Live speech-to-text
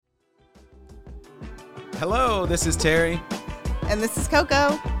Hello, this is Terry. And this is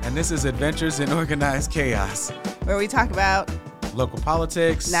Koco. And this is Adventures in Organized Chaos, where we talk about local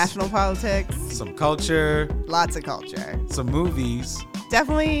politics, national politics, some culture, lots of culture, some movies,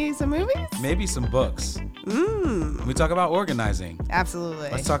 definitely some movies, maybe some books. We talk about organizing. Absolutely.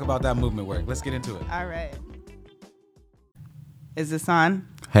 Let's talk about that movement work. Let's get into it. All right. Is this on?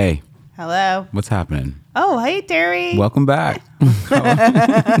 Hey. Hello. What's happening? Oh, hey, Terry. Welcome back.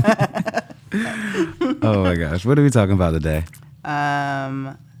 Oh my gosh. What are we talking about today?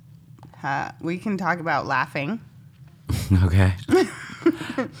 We can talk about laughing. Okay.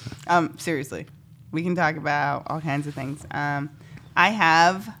 Seriously. We can talk about all kinds of things. I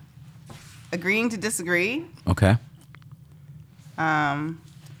have agreeing to disagree. Okay.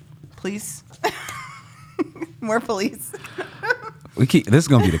 Police. More police. This is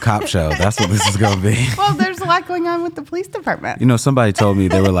going to be the cop show. That's what this is going to be. Well, there's a lot going on with the police department. You know, somebody told me,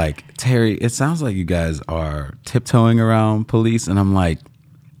 they were like, Terry, it sounds like you guys are tiptoeing around police. And I'm like,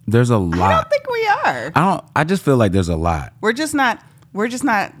 there's a lot. I don't think we are. I just feel like there's a lot. We're just not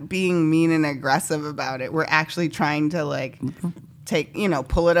being mean and aggressive about it. We're actually trying to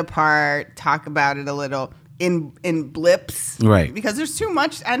pull it apart, talk about it a little in blips. Right. Because there's too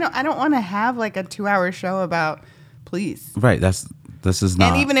much. I don't want to have like a 2-hour show about police. Right. This is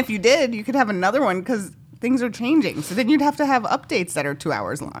not. And even if you did, you could have another one because things are changing. So then you'd have to have updates that are 2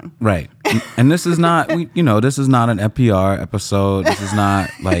 hours long. Right. And this is not, this is not an NPR episode. This is not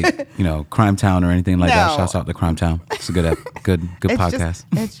like, Crime Town or anything like that. Shouts out to Crime Town. It's a good podcast.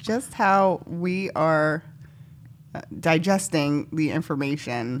 It's just how we are digesting the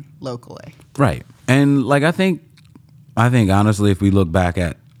information locally. Right. And like, I think honestly, if we look back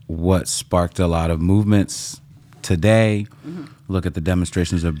at what sparked a lot of movements today, look at the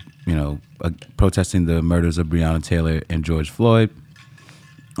demonstrations of, protesting the murders of Breonna Taylor and George Floyd,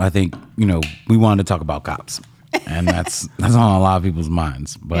 I think, we wanted to talk about cops. And that's on a lot of people's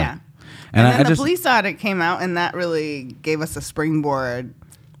minds. But, yeah. And then the police audit came out, and that really gave us a springboard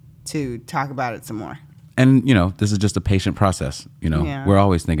to talk about it some more. And, this is just a patient process. Yeah. We're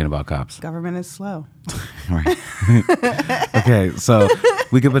always thinking about cops. Government is slow. Right. Okay, so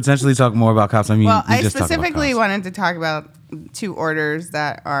we could potentially talk more about cops. I specifically wanted to talk about 2 orders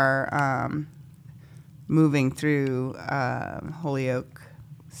that are moving through Holyoke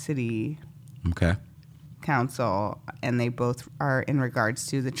City Council, and they both are in regards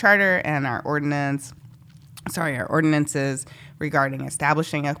to the charter and our ordinances regarding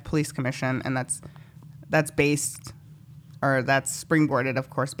establishing a police commission, and that's springboarded, of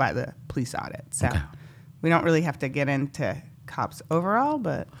course, by the police audit. So we don't really have to get into cops overall,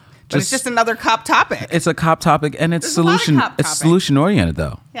 but it's just another cop topic. It's a cop topic, and it's solution oriented,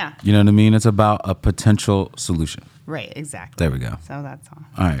 though. Yeah. You know what I mean? It's about a potential solution. Right, exactly. There we go. So that's all.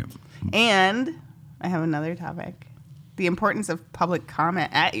 All right. And I have another topic: the importance of public comment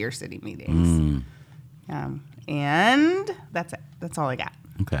at your city meetings. And that's it. That's all I got.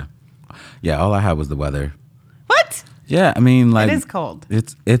 Okay. Yeah, all I had was the weather. What? Yeah, it is cold.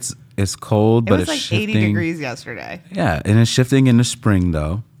 It's cold, but it's like shifting. 80 degrees yesterday. Yeah, and it's shifting in the spring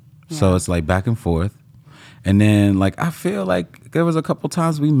though, so it's like back and forth. And then I feel like there was a couple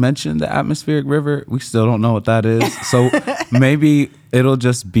times we mentioned the atmospheric river. We still don't know what that is. So maybe it'll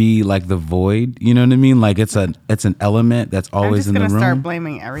just be like the void. You know what I mean? Like it's an element that's always in the room. I'm just gonna start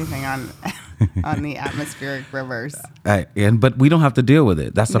blaming everything on the atmospheric rivers. But we don't have to deal with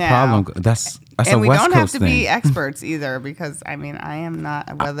it. That's the problem. That's a West Coast thing. And we don't have to be experts either, because I am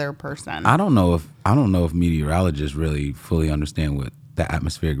not a weather person. I don't know if meteorologists really fully understand what the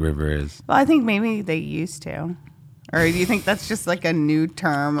atmospheric river is. Well, I think maybe they used to. Or do you think that's just like a new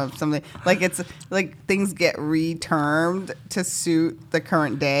term of something? Like it's like things get re-termed to suit the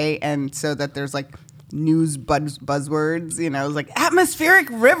current day, and so that there's like news buzzwords, like atmospheric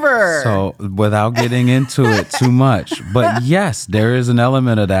river. So without getting into it too much, but yes, there is an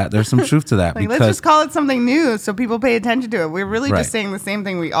element of that. There's some truth to that. Let's just call it something new so people pay attention to it. We're really just saying the same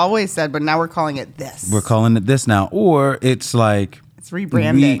thing we always said, but now we're calling it this. We're calling it this now, or it's like it's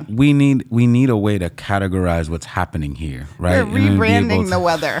rebranding. We need a way to categorize what's happening here, right? We're rebranding the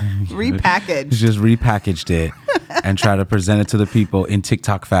weather. Repackaged. Just repackaged it and try to present it to the people in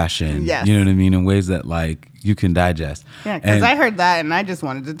TikTok fashion. Yes. You know what I mean? In ways that you can digest. Yeah, because I heard that and I just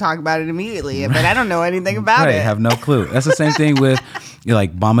wanted to talk about it immediately, but I don't know anything about it. I have no clue. That's the same thing with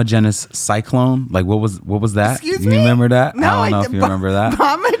Bombagenis cyclone. Like what was that? Excuse me? You remember that? No, I don't know if you remember that.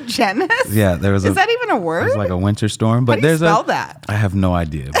 Bombagenis? Yeah, there was. Is that even a word? It's like a winter storm. But How do you spell that? I have no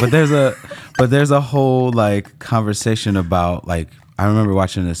idea. But there's a whole conversation about I remember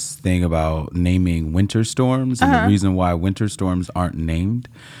watching this thing about naming winter storms and the reason why winter storms aren't named.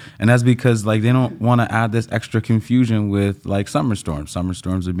 And that's because like they don't want to add this extra confusion with like summer storms. Summer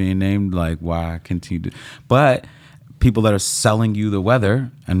storms are being named, like why continue? But people that are selling you the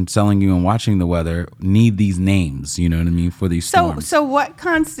weather and selling you and watching the weather need these names, you know what I mean, for these storms. So what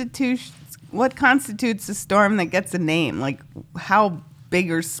constitutes a storm that gets a name? Like how big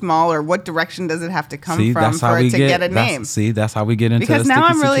or small, or what direction does it have to come from for it to get a name? That's how we get into because the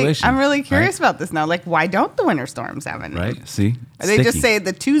now situation. I'm really curious about this now. Like, why don't the winter storms have a name? Right? See, or they just say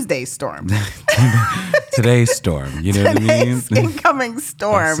the Tuesday storm. Today's storm. You know what I mean? Today's incoming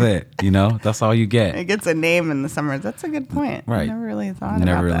storm. That's it. You know, that's all you get. It gets a name in the summer. That's a good point. Right. I never really thought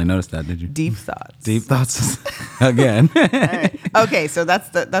Never about really that. noticed that, did you? Deep thoughts. Deep thoughts again. All right. Okay, so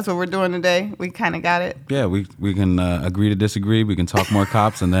that's what we're doing today. We kind of got it. Yeah, we can agree to disagree. We can talk more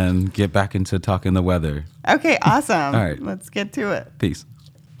cops and then get back into talking the weather. Okay, awesome. All right. Let's get to it. Peace.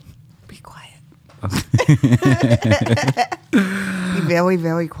 Be quiet. Be very,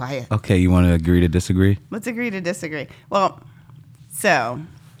 very quiet. Okay, you want to agree to disagree? Let's agree to disagree. Well, so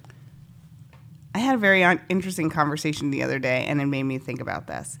I had a very interesting conversation the other day, and it made me think about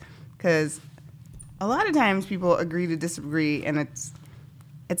this. Because a lot of times people agree to disagree, and it's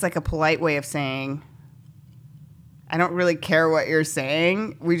like a polite way of saying, I don't really care what you're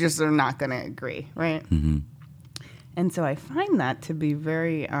saying. We just are not going to agree, right? Mm-hmm. And so I find that to be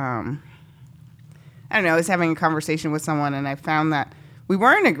very, I don't know, I was having a conversation with someone, and I found that we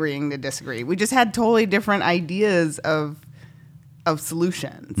weren't agreeing to disagree. We just had totally different ideas of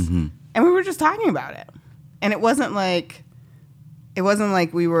solutions. Mm-hmm. And we were just talking about it. And it wasn't like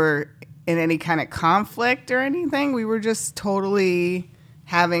we were in any kind of conflict or anything. We were just totally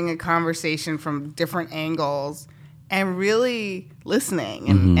having a conversation from different angles and really listening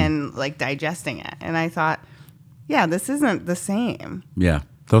and like digesting it. And I thought, yeah, this isn't the same. Yeah.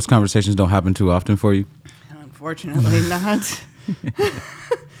 Those conversations don't happen too often for you? Unfortunately not.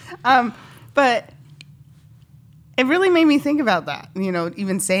 But it really made me think about that, you know,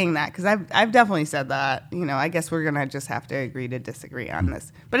 even saying that, because I've definitely said that, you know, I guess we're going to just have to agree to disagree on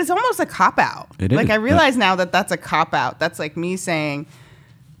this. But it's almost a cop-out. It is. Like, I realize now that that's a cop-out. That's like me saying,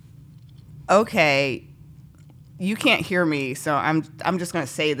 okay, you can't hear me, so I'm just going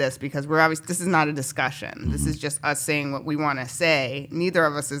to say this because this is not a discussion. Mm-hmm. This is just us saying what we want to say. Neither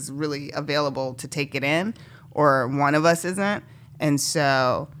of us is really available to take it in, or one of us isn't. And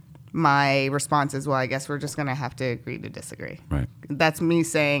so my response is, well, I guess we're just going to have to agree to disagree. Right. That's me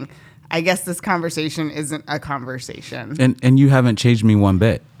saying, I guess this conversation isn't a conversation. And you haven't changed me one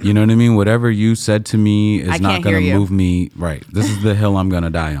bit. You know what I mean? Whatever you said to me is not going to move me. Right. This is the hill I'm going to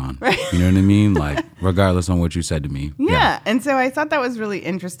die on. Right. You know what I mean? Like, regardless on what you said to me. Yeah. And so I thought that was really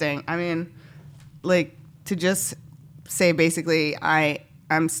interesting. I mean, like, to just say basically,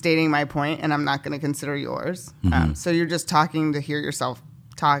 I'm stating my point and I'm not going to consider yours. Mm-hmm. So you're just talking to hear yourself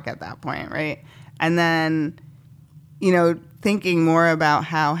talk at that point, right? And then, you know, thinking more about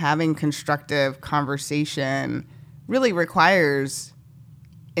how having constructive conversation really requires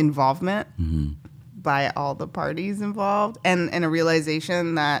involvement by all the parties involved, and a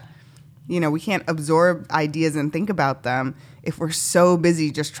realization that, you know, we can't absorb ideas and think about them if we're so busy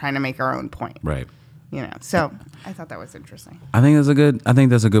just trying to make our own point. Right. You know, so I thought that was interesting. I think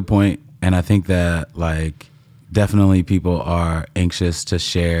that's a good point. And I think that, like, definitely people are anxious to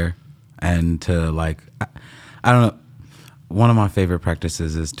share and to, like, I don't know. One of my favorite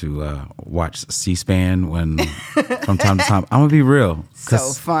practices is to watch C-SPAN from time to time. I'm going to be real. So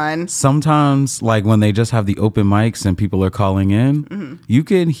fun. Sometimes, like, when they just have the open mics and people are calling in, you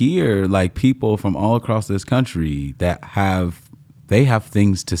can hear, like, people from all across this country that have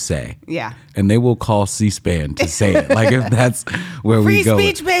things to say. Yeah. And they will call C-SPAN to say it. Like, if that's where we go.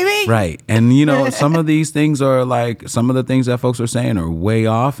 Free speech, baby. Right. And, you know, some of these things are like, some of the things that folks are saying are way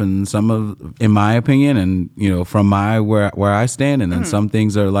off, and in my opinion, and, you know, from where I stand, and then some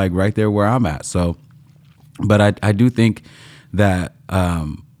things are like right there where I'm at. So, but I do think that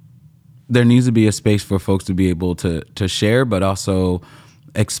there needs to be a space for folks to be able to share, but also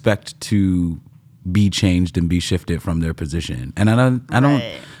expect to be changed and be shifted from their position. And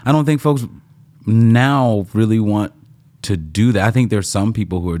I don't think folks now really want to do that. I think there's some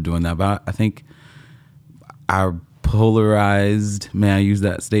people who are doing that, but I think our polarized, may I use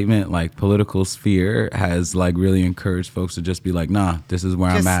that statement, like, political sphere has, like, really encouraged folks to just be like, nah, this is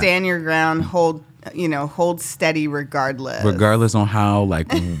where I'm at. Just stand your ground, hold steady regardless. Regardless on how,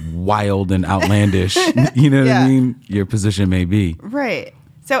 like, wild and outlandish, you know what I mean, your position may be. Right.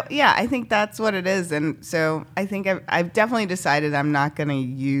 So yeah, I think that's what it is, and so I think I've definitely decided I'm not going to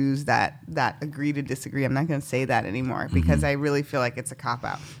use that agree to disagree. I'm not going to say that anymore because I really feel like it's a cop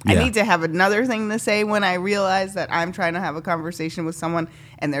out. Yeah. I need to have another thing to say when I realize that I'm trying to have a conversation with someone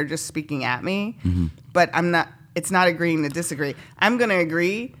and they're just speaking at me, but I'm not. It's not agreeing to disagree. I'm going to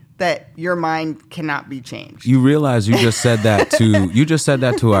agree that your mind cannot be changed. You realize you just said that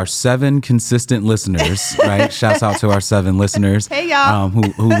to our 7 consistent listeners, right? Shouts out to our 7 listeners. Hey y'all,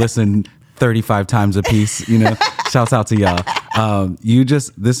 who listen 35 times a piece. Shouts out to y'all.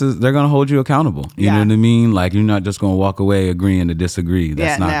 They're gonna hold you accountable. You know what I mean? Like you're not just gonna walk away agreeing to disagree.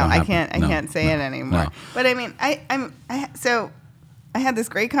 That's not gonna happen. I can't say it anymore. No. But I mean, so I had this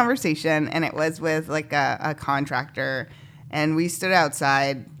great conversation, and it was with like a contractor. And we stood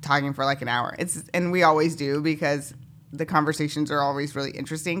outside talking for like an hour. And we always do because the conversations are always really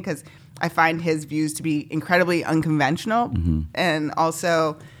interesting because I find his views to be incredibly unconventional. And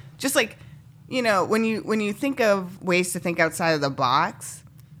also just like, when you think of ways to think outside of the box,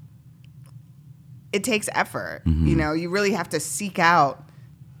 it takes effort. You really have to seek out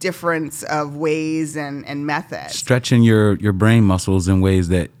difference of ways and methods. Stretching your brain muscles in ways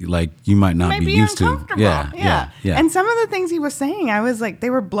that like you might not be used to. Yeah. And some of the things he was saying, I was like, they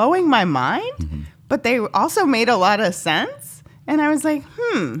were blowing my mind, but they also made a lot of sense. And I was like,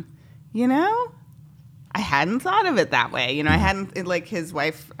 I hadn't thought of it that way. I hadn't, like his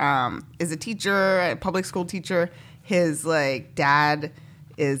wife is a teacher, a public school teacher. His like dad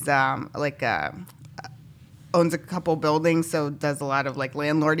is owns a couple buildings, so does a lot of like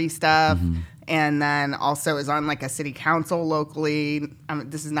landlordy stuff, and then also is on like a city council locally.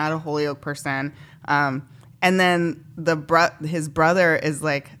 This is not a Holyoke person. And then his brother is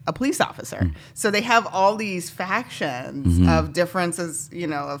like a police officer. So they have all these factions of differences,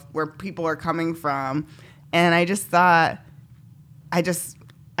 of where people are coming from. And I just thought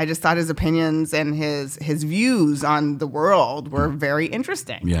his opinions and his views on the world were very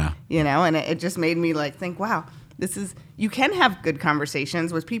interesting. Yeah. And it just made me like think, wow, you can have good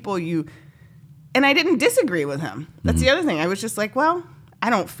conversations with people and I didn't disagree with him. That's the other thing. I was just like, well, I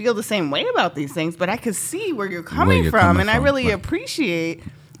don't feel the same way about these things, but I could see where you're coming from. And I really appreciate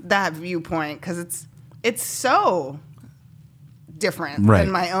that viewpoint because it's so different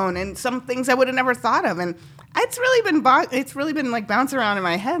than my own. And some things I would have never thought of. And it's really been like bouncing around in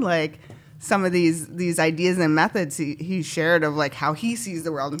my head, like some of these ideas and methods he shared of like how he sees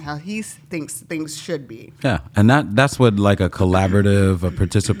the world and how he thinks things should be. Yeah, and that's what like a collaborative, a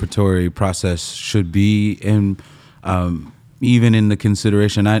participatory process should be. And even in the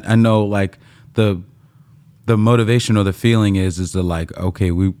consideration, I know like the motivation or the feeling is to like,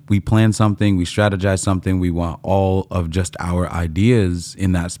 okay, we plan something, we strategize something, we want all of just our ideas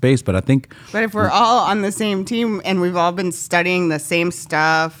in that space. But if we're all on the same team and we've all been studying the same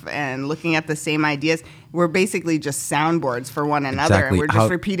stuff and looking at the same ideas, we're basically just soundboards for one another. Exactly. And we're just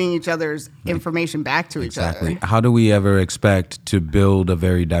repeating each other's information back to each other. How do we ever expect to build a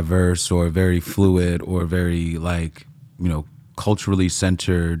very diverse or very fluid or very like, culturally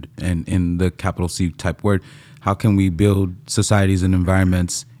centered and in the capital C type word, how can we build societies and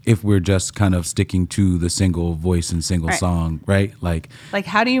environments if we're just kind of sticking to the single voice and single song, right? Like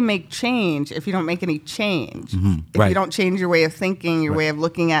how do you make change if you don't make any change? If you don't change your way of thinking, your way of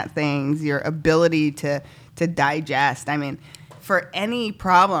looking at things, your ability to digest. I mean, for any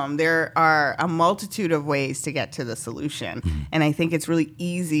problem, there are a multitude of ways to get to the solution. And I think it's really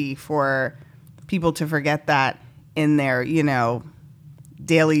easy for people to forget that in their,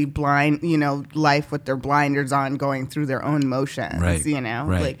 daily blind, life with their blinders on, going through their own motions,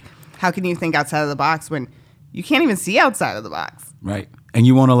 like how can you think outside of the box when you can't even see outside of the box? Right. And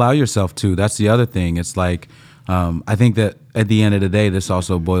you won't allow yourself to. That's the other thing. It's like, I think that at the end of the day, this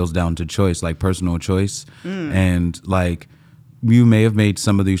also boils down to choice, like personal choice. And like, you may have made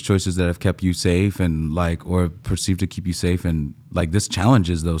some of these choices that have kept you safe and like, or perceived to keep you safe. And like, this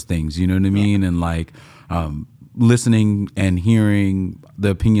challenges those things, you know what I mean? And like, listening and hearing the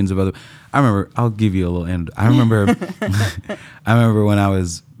opinions of other. I'll give you a little end. I remember when I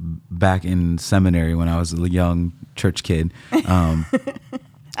was back in seminary when I was a young church kid. I'm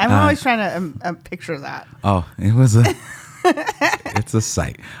always trying to picture that. Oh, it was it's a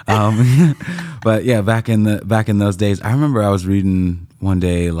sight. But yeah, back in those days, I remember I was reading one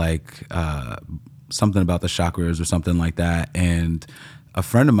day like something about the chakras or something like that, and a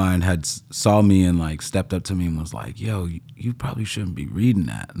friend of mine saw me and like stepped up to me and was like, "Yo, you probably shouldn't be reading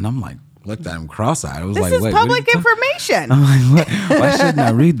that." And I'm like, looked at him cross-eyed. I was This like, is wait, public information. I'm like, why shouldn't I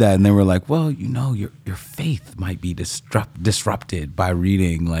read that? And they were like, well, your faith might be disrupted by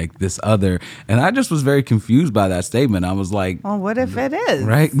reading like this other. And I just was very confused by that statement. I was like, Well, what if it is?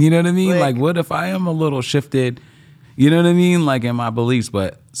 right? You know what I mean? Like, what if I am a little shifted, you know what I mean? Like in my beliefs,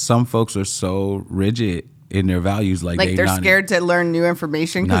 but some folks are so rigid in their values. Like they're scared to learn new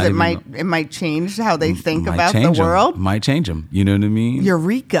information because it might change how they think about the world. Might change them. You know what I mean?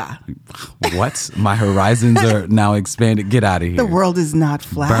 Eureka. What? My horizons are now expanded. Get out of here. The world is not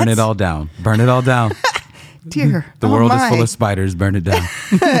flat. Burn it all down. Burn it all down. Dear. The world is full of spiders. Burn it down.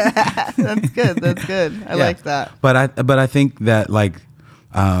 That's good. That's good. I like that. But I think that like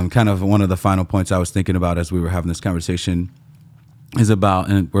kind of one of the final points I was thinking about as we were having this conversation is about,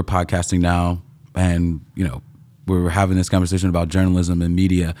 and we're podcasting now, and we were having this conversation about journalism and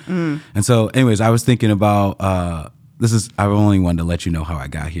media. And so anyways, I was thinking about I only wanted to let you know how I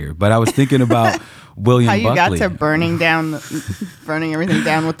got here, but I was thinking about William Buckley. How you got to burning everything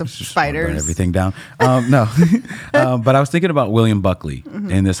down with the spiders. Burn everything down. No. But I was thinking about William Buckley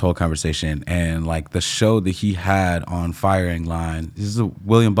in this whole conversation, and like the show that he had on Firing Line.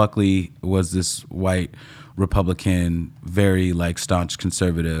 William Buckley was this white Republican, very like staunch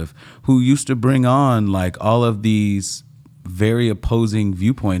conservative who used to bring on like all of these very opposing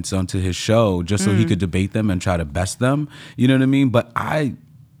viewpoints onto his show just so he could debate them and try to best them. You know what I mean? But I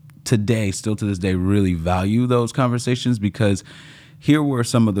still to this day, really value those conversations because here were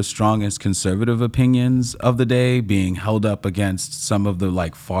some of the strongest conservative opinions of the day being held up against some of the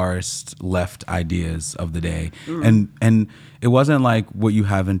like farthest left ideas of the day. And it wasn't like what you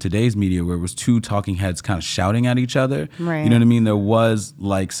have in today's media where it was two talking heads kind of shouting at each other. Right. You know what I mean? There was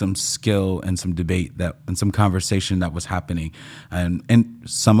like some skill and some debate and some conversation that was happening. And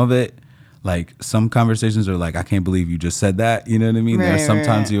some of it, like some conversations are like, I can't believe you just said that. You know what I mean? There's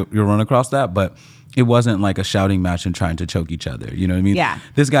sometimes you'll run across that, but it wasn't like a shouting match and trying to choke each other. You know what I mean? Yeah.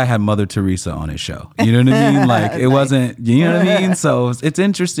 This guy had Mother Teresa on his show. You know what I mean? Like it wasn't, you know what I mean? So it's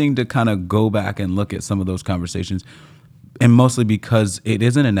interesting to kind of go back and look at some of those conversations. And mostly because it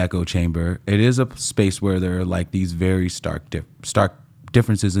isn't an echo chamber. It is a space where there are like these very stark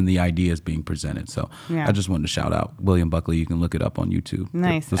differences in the ideas being presented. So I just wanted to shout out William Buckley. You can look it up on YouTube.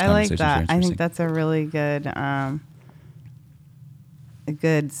 Nice. I like that. I think that's a really good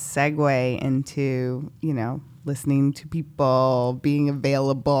segue into, listening to people, being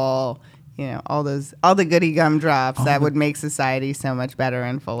available, all the goody gumdrops that would make society so much better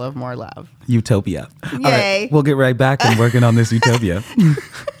and full of more love. Utopia. Yay. All right, we'll get right back and working on this utopia.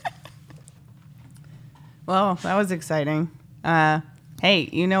 Well, that was exciting. Hey,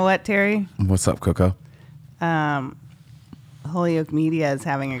 you know what, Terry? What's up, Koco? Holyoke Media is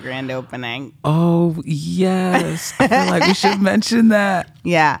having a grand opening. Oh, yes. I feel like we should mention that.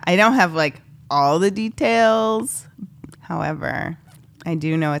 Yeah, I don't have like all the details. However, I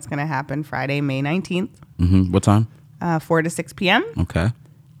do know it's going to happen Friday, May 19th. Mm-hmm. What time? 4 to 6 p.m. Okay.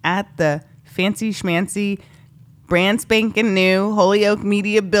 At the fancy schmancy, brand spanking new Holyoke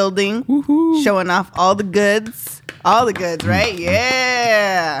Media building. Woohoo. Showing off all the goods. All the goods, right?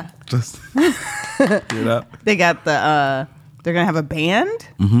 Yeah. Just get up. They got they're going to have a band.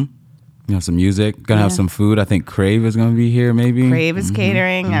 Mm-hmm. Some music. Gonna have some food. I think Crave is gonna be here maybe. Crave is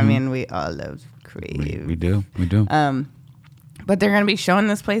catering. Mm-hmm. I mean, we all love Crave. We do. But they're going to be showing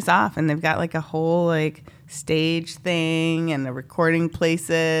this place off, and they've got like a whole like stage thing and the recording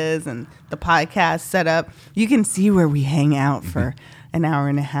places and the podcast set up. You can see where we hang out for an hour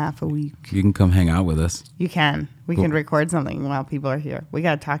and a half a week. You can come hang out with us. You can. We can record something while people are here. We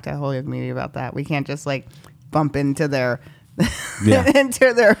got to talk to Holyoke Media about that. We can't just like bump into their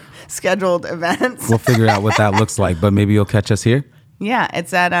into their scheduled events. We'll figure out what that looks like, but maybe you'll catch us here. Yeah,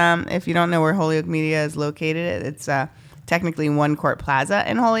 it's at if you don't know where Holyoke Media is located, it's technically One Court Plaza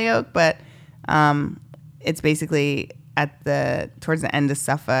in Holyoke, but it's basically towards the end of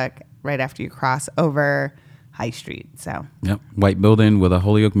Suffolk, right after you cross over High Street. So white building with a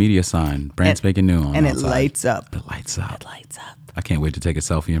Holyoke Media sign, brand spanking new on, and outside. It lights up. It lights up. I can't wait to take a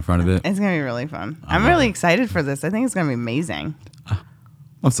selfie in front of it. It's gonna be really fun. I'm really excited for this. I think it's gonna be amazing.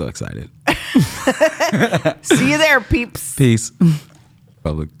 I'm so excited. See you there, peeps. Peace.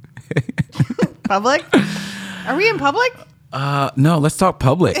 Public. Public? Are we in public? No, let's talk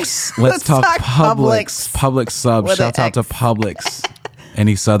Publix. Let's talk Publix. Publix sub. Shout out to Publix.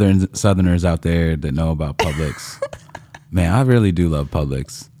 Any Southerners out there that know about Publix. Man, I really do love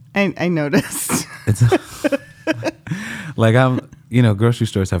Publix. I noticed. It's like grocery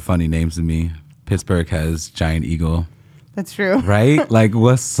stores have funny names to me. Pittsburgh has Giant Eagle. That's true. Right? Like,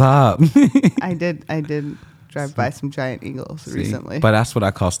 what's up? I did drive by some giant eagles recently. But that's what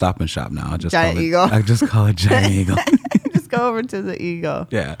I call Stop and Shop now. Eagle. I just call it Giant Eagle. Just go over to the eagle.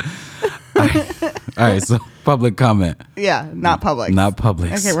 Yeah. All right. So public comment. Yeah, not Publix. Not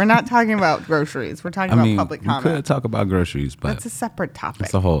Publix. Okay, we're not talking about groceries. We're talking about public comment. We could talk about groceries, but that's a separate topic.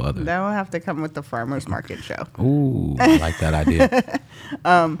 It's a whole other. That will have to come with the farmers market show. Ooh, I like that idea.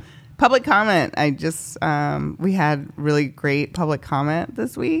 Public comment. We had really great public comment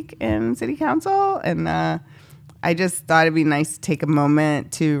this week in City Council, and I just thought it'd be nice to take a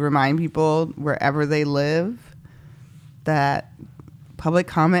moment to remind people wherever they live that public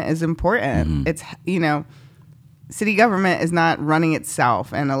comment is important. It's, city government is not running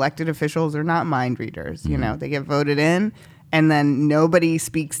itself, and elected officials are not mind readers. They get voted in, and then nobody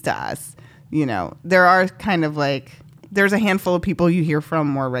speaks to us. There are kind of like, there's a handful of people you hear from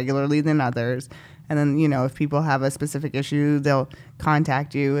more regularly than others. And then, if people have a specific issue, they'll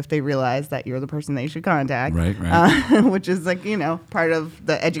contact you if they realize that you're the person they should contact. Right. Which is like, part of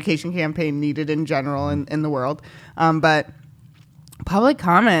the education campaign needed in general in the world. But public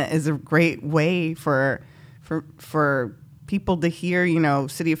comment is a great way for people to hear,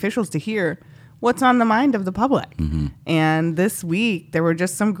 city officials to hear what's on the mind of the public. And this week, there were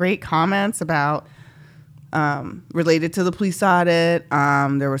just some great comments about related to the police audit.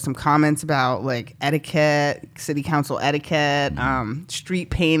 There were some comments about like etiquette, city council etiquette, street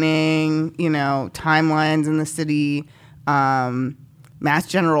painting, timelines in the city, mass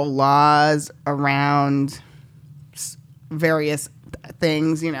general laws around various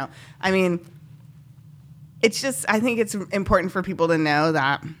things, I mean, it's just, I think it's important for people to know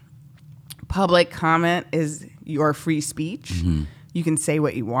that public comment is your free speech. You can say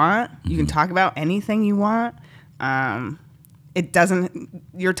what you want. You can talk about anything you want.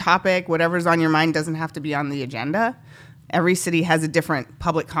 Your topic, whatever's on your mind, doesn't have to be on the agenda. Every city has a different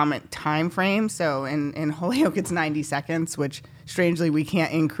public comment time frame. So in Holyoke, it's 90 seconds, which strangely we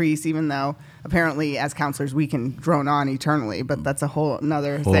can't increase, even though apparently as counselors we can drone on eternally. But that's a whole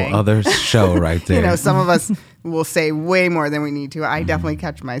nother thing. Other show right there. Some of us will say way more than we need to. I definitely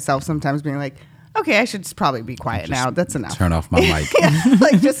catch myself sometimes being like, okay, I should probably be quiet now. That's enough. Turn off my mic.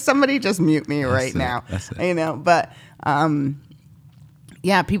 Like somebody just mute me right now. That's it. But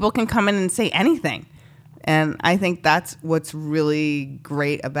people can come in and say anything. And I think that's what's really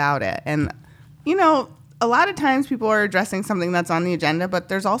great about it. And, a lot of times people are addressing something that's on the agenda, but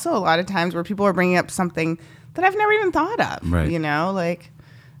there's also a lot of times where people are bringing up something that I've never even thought of. Right. Like,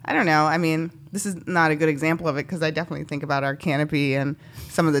 I don't know. I mean, this is not a good example of it because I definitely think about our canopy and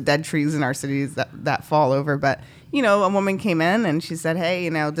some of the dead trees in our cities that fall over. But, a woman came in and she said, hey,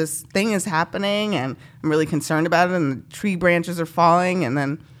 this thing is happening and I'm really concerned about it and the tree branches are falling. And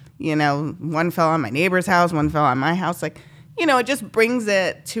then, one fell on my neighbor's house, one fell on my house. Like, it just brings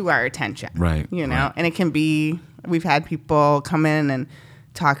it to our attention. Right. Right. And it can be, we've had people come in and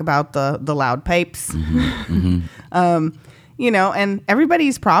talk about the loud pipes. And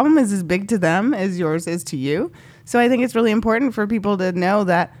everybody's problem is as big to them as yours is to you. So I think it's really important for people to know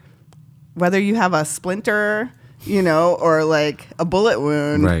that whether you have a splinter, or like a bullet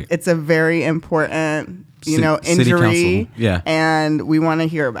wound, right. It's a very important, injury. Yeah. And we want to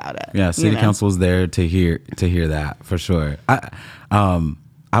hear about it. Yeah. City council is there to hear that for sure. I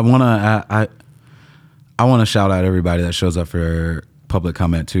want to shout out everybody that shows up for public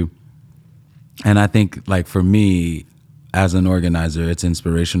comment too. And I think like for me, as an organizer, it's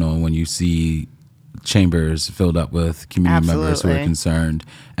inspirational when you see chambers filled up with community members who are concerned.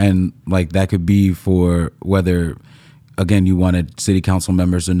 And like that could be for whether, again, you wanted city council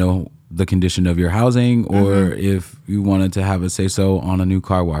members to know the condition of your housing or if you wanted to have a say-so on a new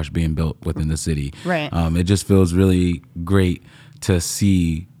car wash being built within the city. Right. It just feels really great to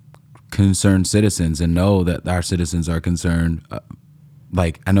see concerned citizens and know that our citizens are concerned.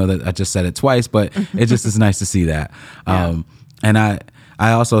 Like, I know that I just said it twice, but it just is nice to see that. And I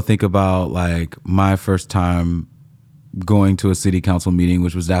also think about like my first time going to a city council meeting,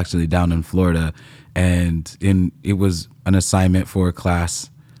 which was actually down in Florida, and it was an assignment for a class,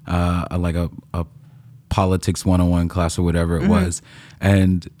 like a politics 101 class or whatever it was.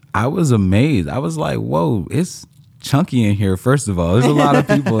 And I was amazed. I was like, whoa, it's chunky in here. First of all, there's a lot of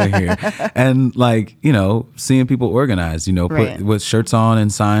people in here, and like, seeing people organize, right. put with shirts on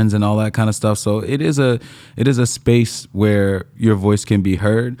and signs and all that kind of stuff. So it is a space where your voice can be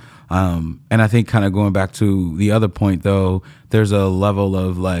heard. And I think kind of going back to the other point though, there's a level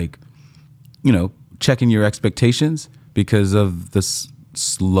of like, checking your expectations because of the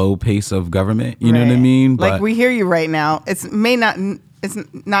slow pace of government. You know what I mean? Like we hear you right now. It may not it's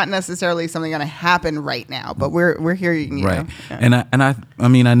not necessarily something going to happen right now, but we're hearing you. Right. Yeah. And I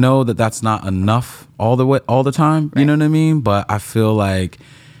mean, I know that that's not enough all the time. You know what I mean? But I feel like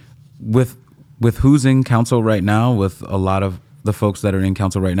with who's in council right now, with a lot of the folks that are in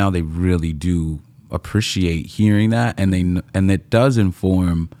council right now, they really do appreciate hearing that, and it does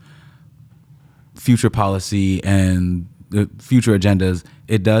inform future policy and the future agendas.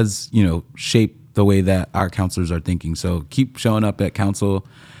 It does, shape the way that our counselors are thinking. So keep showing up at council,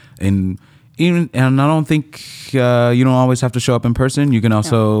 and I don't think you don't always have to show up in person. You can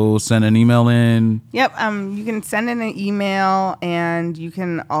also send an email in. Yep. You can send in an email, and you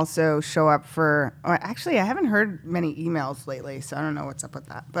can also show up for. Actually, I haven't heard many emails lately, so I don't know what's up with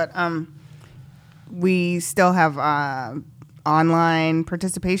that. But we still have online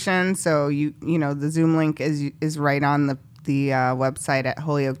participation. So the Zoom link is right on the website at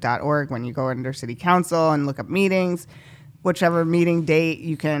holyoke.org. When you go under City Council and look up meetings, whichever meeting date,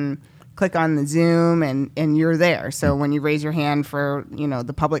 you can click on the Zoom and you're there. So when you raise your hand for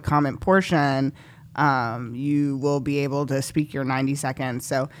the public comment portion, you will be able to speak your 90 seconds.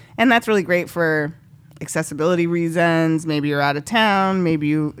 So, and that's really great for accessibility reasons. Maybe you're out of town. Maybe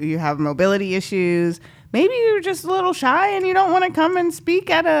you have mobility issues. Maybe you're just a little shy and you don't want to come and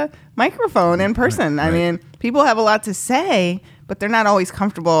speak at a microphone in person. Right. I mean, people have a lot to say, but they're not always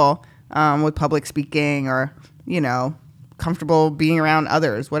comfortable with public speaking or, comfortable being around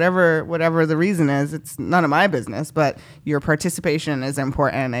others. Whatever the reason is, it's none of my business, but your participation is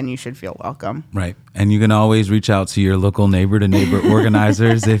important and you should feel welcome. Right. And you can always reach out to your local neighbor-to-neighbor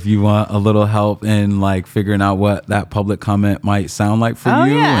organizers if you want a little help in figuring out what that public comment might sound like for you. Oh,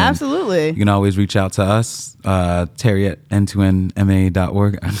 yeah, absolutely. You can always reach out to us, Terry at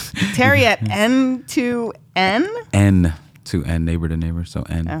n2nma.org. Terry at N2N? N2N, neighbor to neighbor, so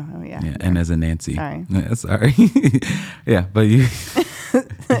N. Oh, yeah. N as in Nancy. Sorry. Yeah, sorry. Yeah, but you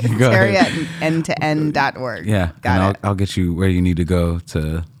go Terry ahead. at n2n.org. Yeah, Got it. I'll get you where you need to go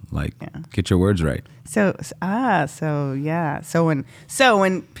to get your words right. So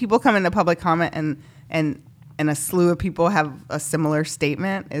when people come into public comment and a slew of people have a similar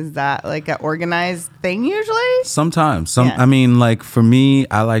statement, is that like an organized thing usually? Sometimes. I mean, for me,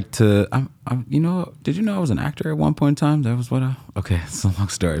 I like to, did you know I was an actor at one point in time? That was okay, it's a long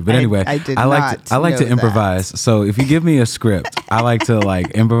story. But anyway, I like to improvise. That. So if you give me a script, I like to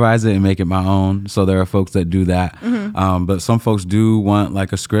improvise it and make it my own. So there are folks that do that. Mm-hmm. But some folks do want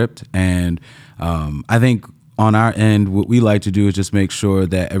a script. And I think on our end, what we like to do is just make sure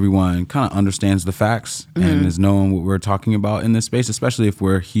that everyone kind of understands the facts and is knowing what we're talking about in this space, especially if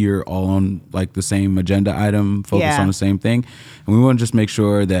we're here all on the same agenda item, focused on the same thing. And we want to just make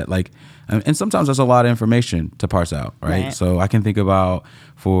sure that and sometimes there's a lot of information to parse out, right? So I can think about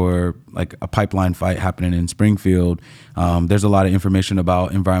for a pipeline fight happening in Springfield, there's a lot of information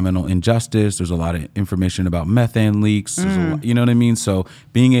about environmental injustice. There's a lot of information about methane leaks. You know what I mean? So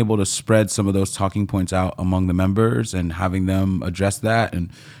being able to spread some of those talking points out among the members and having them address that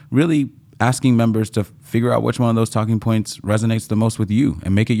and really asking members to figure out which one of those talking points resonates the most with you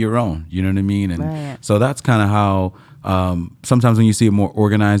and make it your own. You know what I mean? And so that's kind of how sometimes when you see a more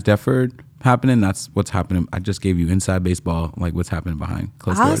organized effort happening, that's what's happening. I just gave you inside baseball, what's happening behind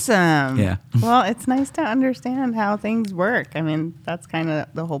closed doors. Awesome. Yeah. Well, it's nice to understand how things work. I mean, that's kind of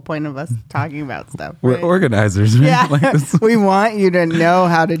the whole point of us talking about stuff. We're organizers, right? Yeah. We want you to know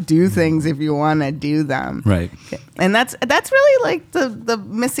how to do things if you want to do them. Right. And that's really the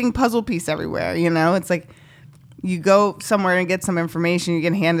missing puzzle piece everywhere. It's you go somewhere and get some information, you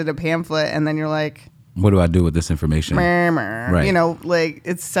get handed a pamphlet, and then you're like, what do I do with this information? Right.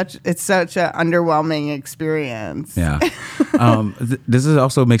 It's such an underwhelming experience. Yeah. This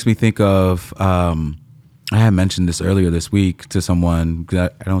also makes me think of, I had mentioned this earlier this week to someone, I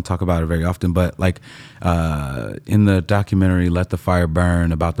don't talk about it very often, but in the documentary Let the Fire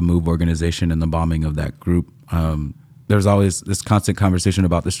Burn about the MOVE organization and the bombing of that group, there's always this constant conversation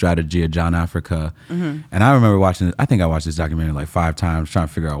about the strategy of John Africa. Mm-hmm. And I remember I think I watched this documentary 5 times trying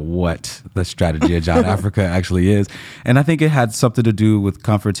to figure out what the strategy of John Africa actually is. And I think it had something to do with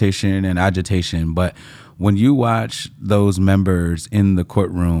confrontation and agitation. But when you watch those members in the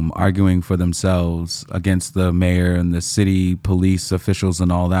courtroom arguing for themselves against the mayor and the city police officials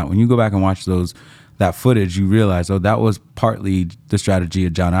and all that, when you go back and watch that footage, you realize, that was partly the strategy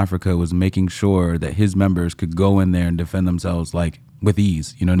of John Africa, was making sure that his members could go in there and defend themselves with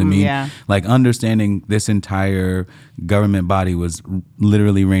ease. You know what I mean? Yeah. Understanding this entire government body was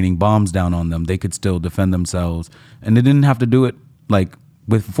literally raining bombs down on them. They could still defend themselves, and they didn't have to do it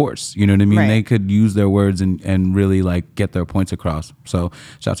with force. You know what I mean? Right. They could use their words and really like get their points across. So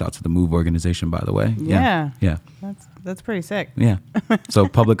shouts out to the MOVE organization, by the way. Yeah. Yeah. That's pretty sick. Yeah. So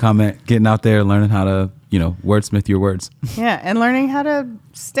public comment, getting out there, learning how to, wordsmith your words. Yeah. And learning how to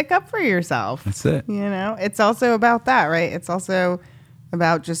stick up for yourself. That's it. It's also about that, right? It's also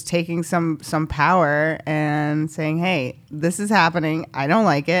about just taking some power and saying, hey, this is happening. I don't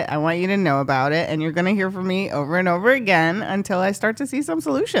like it. I want you to know about it. And you're going to hear from me over and over again until I start to see some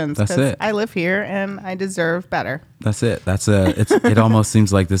solutions. That's it. I live here and I deserve better. That's it. It almost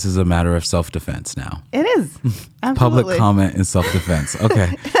seems like this is a matter of self-defense now. It is. Absolutely. Public comment and self-defense.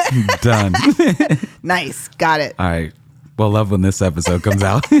 Okay. Done. Nice. Got it. All right. Well, love when this episode comes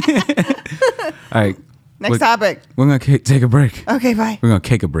out. All right. Next topic. We're going to take a break. Okay, bye. We're going to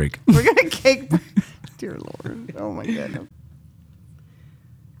cake a break. We're going to cake. Dear Lord. Oh, my goodness.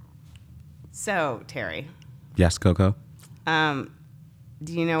 So, Terry. Yes, Coco? Do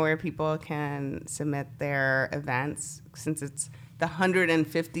you know where people can submit their events since it's the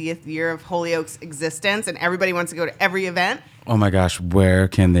 150th year of Holyoke's existence and everybody wants to go to every event? Oh, my gosh. Where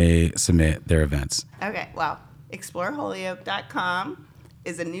can they submit their events? Okay, well, exploreholyoke.com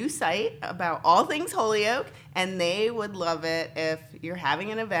is a new site about all things Holyoke, and they would love it if you're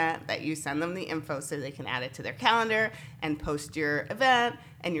having an event that you send them the info so they can add it to their calendar and post your event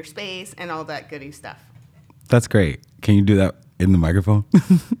and your space and all that goody stuff. That's great. Can you do that in the microphone?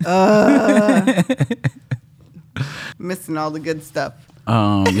 Missing all the good stuff.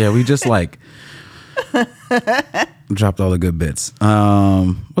 Yeah, we just dropped all the good bits.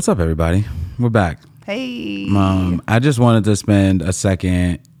 What's up, everybody? We're back. Hey. I just wanted to spend a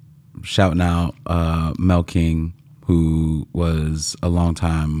second shouting out Mel King, who was a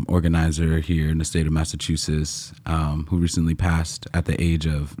longtime organizer here in the state of Massachusetts, who recently passed at the age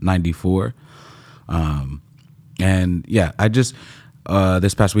of 94. And yeah, I just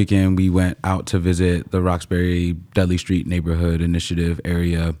this past weekend we went out to visit the Roxbury Dudley Street Neighborhood Initiative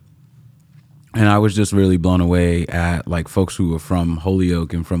area. And I was just really blown away at like folks who were from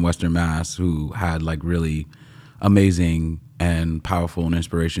Holyoke and from Western Mass who had like really amazing and powerful and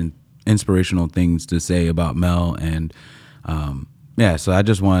inspirational things to say about Mel. And so I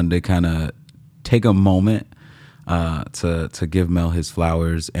just wanted to kind of take a moment to give Mel his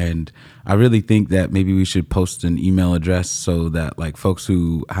flowers. And I really think that maybe we should post an email address so that like folks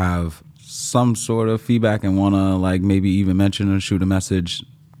who have some sort of feedback and want to like maybe even mention or shoot a message,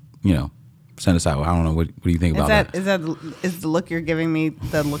 send us out. I don't know. What do you think about that? Is the look you're giving me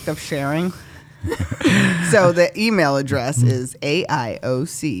the look of sharing? So the email address is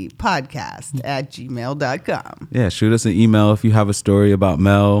aiocpodcast@gmail.com. Yeah, shoot us an email if you have a story about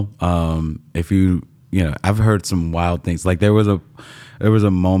Mel. If I've heard some wild things. Like there was a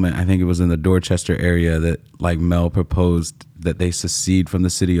moment, I think it was in the Dorchester area, that like Mel proposed that they secede from the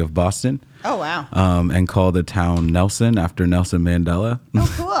city of Boston. Oh, wow. And call the town Nelson after Nelson Mandela.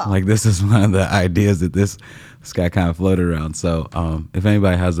 Oh, cool. Like this is one of the ideas that this guy kind of floated around. So if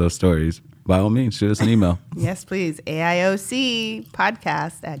anybody has those stories, by all means, shoot us an email. Yes, please.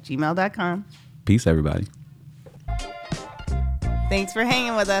 aiocpodcast@gmail.com. Peace, everybody. Thanks for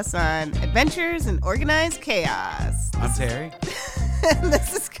hanging with us on Adventures in Organized Chaos. I'm Terry.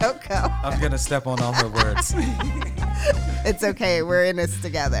 This is Coco. I'm going to step on all her words. It's okay. We're in this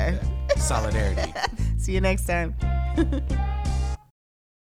together. Solidarity. See you next time.